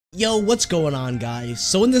Yo, what's going on, guys?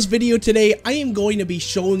 So in this video today, I am going to be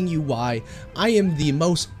showing you why I am the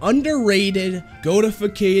most underrated,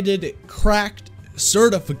 goatificated, cracked,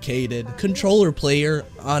 certificated controller player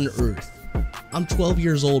on Earth. I'm 12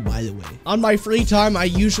 years old, by the way. On my free time, I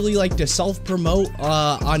usually like to self-promote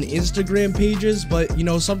on Instagram pages, but you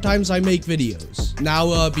know, sometimes I make videos.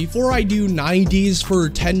 Now, before I do 90s for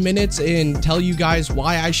 10 minutes and tell you guys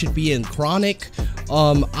why I should be in chronic,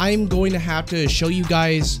 I'm going to have to show you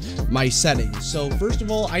guys my settings. So first of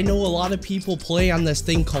all, I know a lot of people play on this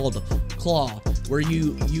thing called claw, where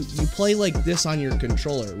you play like this on your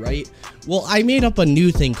controller, right? Well, I made up a new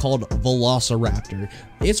thing called velociraptor.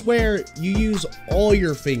 It's where you use all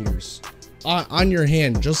your fingers on your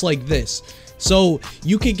hand, just like this. So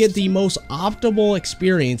you can get the most optimal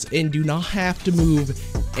experience and do not have to move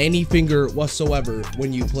any finger whatsoever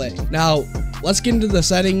when you play. Now, let's get into the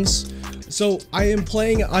settings. So I am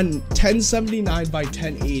playing on 1079 by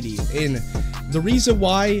 1080, and the reason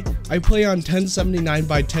why I play on 1079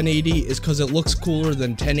 by 1080 is because it looks cooler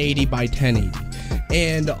than 1080 by 1080.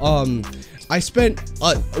 And I spent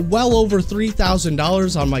well over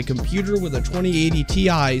 $3,000 on my computer with a 2080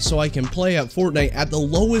 Ti so I can play at Fortnite at the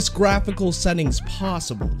lowest graphical settings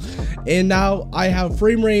possible. And now I have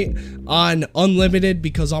frame rate on unlimited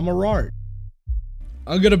because I'm a rart.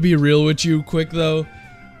 I'm gonna be real with you quick though.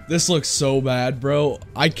 This looks so bad, bro.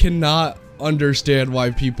 I cannot understand why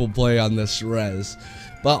people play on this res.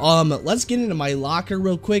 But let's get into my locker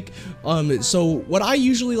real quick. So what I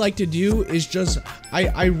usually like to do is just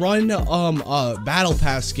I run a battle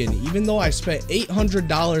pass skin, even though I spent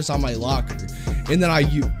 $800 on my locker, and then I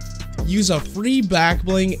use a free back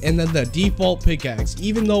bling and then the default pickaxe,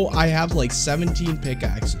 even though I have like 17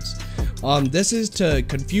 pickaxes. This is to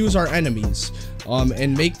confuse our enemies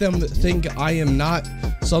and make them think I am not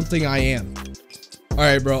something I am. All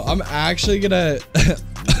right, bro, I'm actually gonna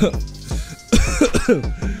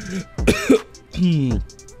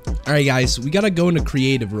Alright guys, we gotta go into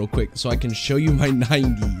creative real quick so I can show you my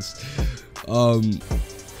 90s.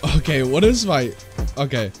 Okay, what is my...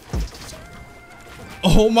 Okay.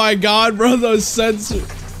 Oh my god, bro, those sensors.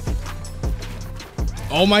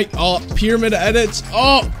 Oh my... Oh, pyramid edits.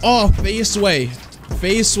 Oh, face sway.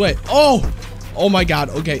 Face sway. Oh my god,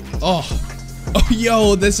 okay. Oh,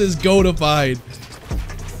 yo, this is goatified.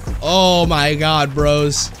 Oh my god,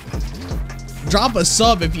 bros. Drop a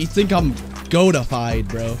sub if you think I'm goatified,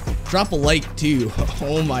 bro. Drop a like too.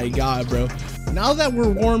 Oh my god, bro. Now that we're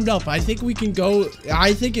warmed up, I think we can go.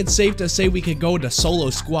 I think it's safe to say we could go to solo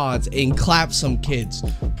squads and clap some kids.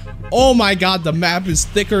 Oh my god, the map is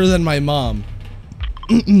thicker than my mom.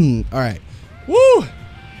 Alright. Woo!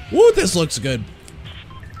 Woo, this looks good.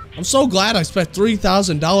 I'm so glad I spent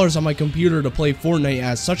 $3,000 on my computer to play Fortnite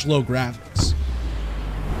at such low graphics.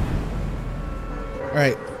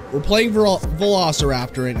 Alright. We're playing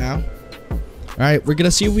Velociraptor right now. Alright, we're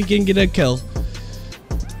gonna see if we can get a kill.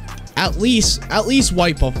 At least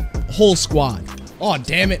wipe a whole squad. Oh,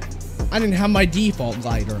 damn it. I didn't have my default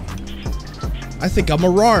glider on. I think I'm a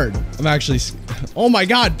rard. I'm actually... Oh my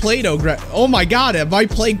god, Play-Doh. Oh my god, am I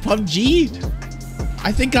playing PUBG?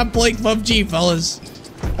 I think I'm playing PUBG, fellas.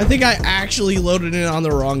 I think I actually loaded in on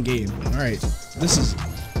the wrong game. Alright, this is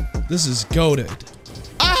goated.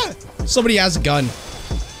 Ah! Somebody has a gun.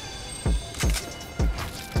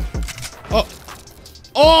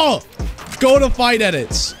 Oh, go to fight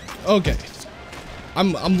edits. Okay,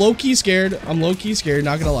 I'm low-key scared. I'm low-key scared,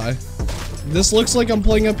 not gonna lie. This looks like I'm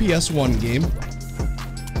playing a PS1 game.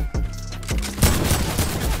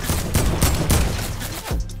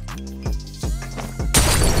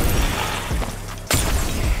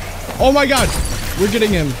 Oh my god, we're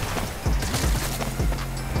getting him.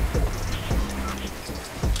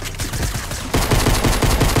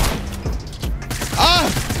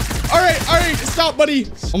 Alright, stop, buddy.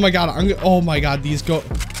 Oh my god, oh my god, these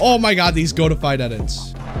goatified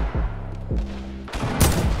edits.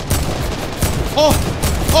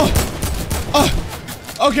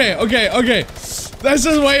 Okay. This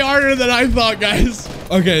is way harder than I thought, guys.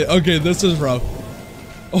 Okay, this is rough.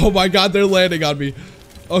 Oh my god, they're landing on me.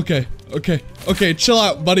 Okay, chill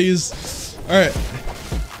out, buddies. Alright.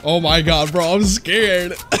 Oh my god, bro, I'm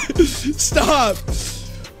scared. Stop.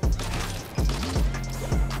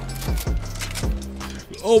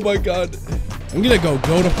 Oh my god. I'm gonna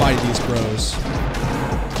goatify these bros.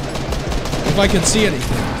 If I can see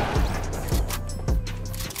anything.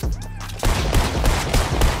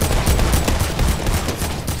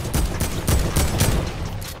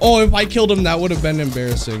 Oh, if I killed him, that would have been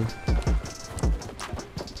embarrassing.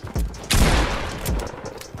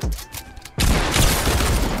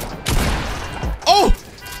 Oh!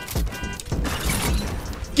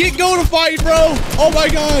 Get Goatified, bro. Oh my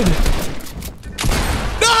god.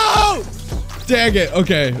 No! Dang it.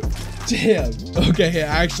 Okay. Damn. Okay, it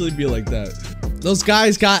actually be like that. Those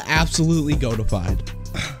guys got absolutely Goatified.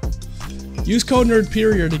 Use code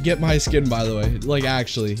Nerdperior to get my skin, by the way. Like,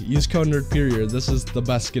 actually, use code Nerdperior. This is the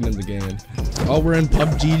best skin in the game. Oh, we're in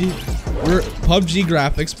PUBG. We're PUBG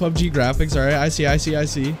graphics. PUBG graphics. All right, I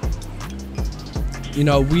see. You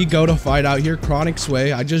know, we Goatified out here. Chronic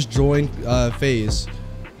Sway. I just joined Phase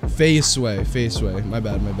Sway. My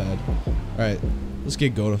bad. All right, let's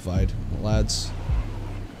get Goatified, lads.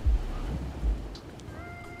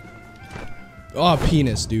 Oh,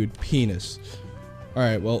 penis, dude. Penis. All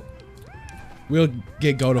right, well, we'll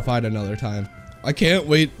get Goatified another time. I can't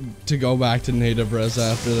wait to go back to native res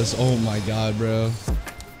after this. Oh my god, bro.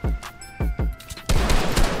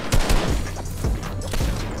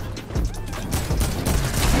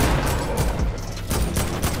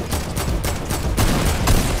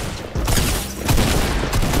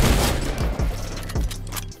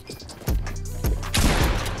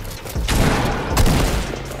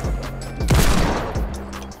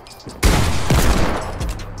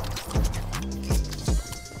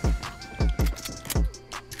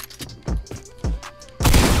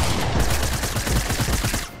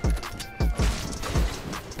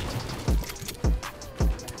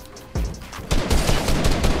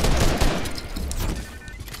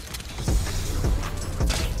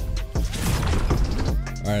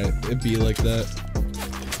 Alright, it be like that.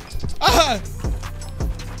 Ah!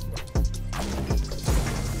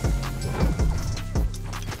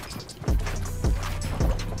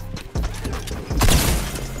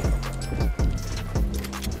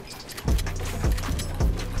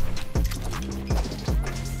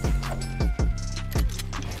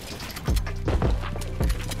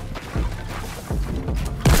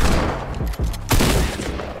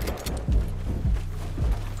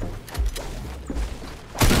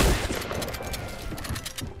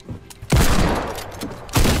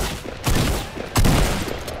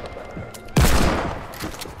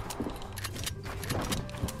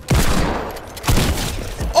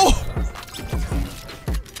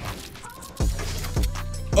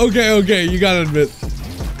 Okay, you gotta admit,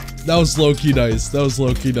 that was low-key nice.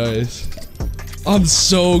 I'm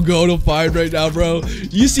so Goatified right now, bro.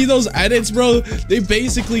 You see those edits, bro? They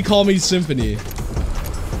basically call me Symphony.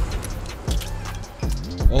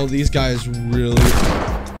 Oh, these guys really...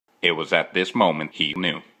 It was at this moment he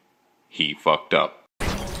knew. He fucked up.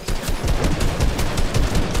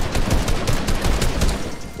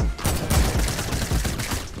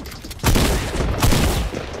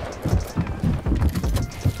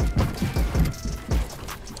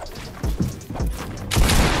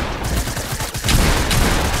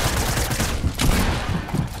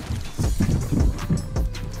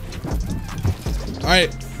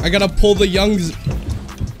 Alright, I gotta pull the young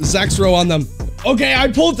Zexro on them. Okay, I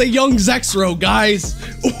pulled the young Zexro, guys.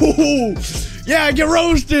 Ooh, yeah, get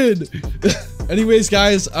roasted. Anyways,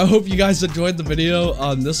 guys, I hope you guys enjoyed the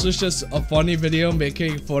video. This was just a funny video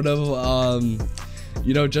making fun of,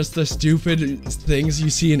 you know, just the stupid things you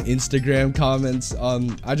see in Instagram comments.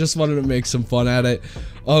 I just wanted to make some fun at it.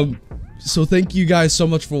 So thank you guys so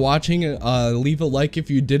much for watching. Leave a like if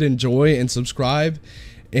you did enjoy and subscribe.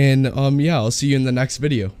 And yeah, I'll see you in the next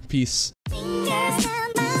video. Peace.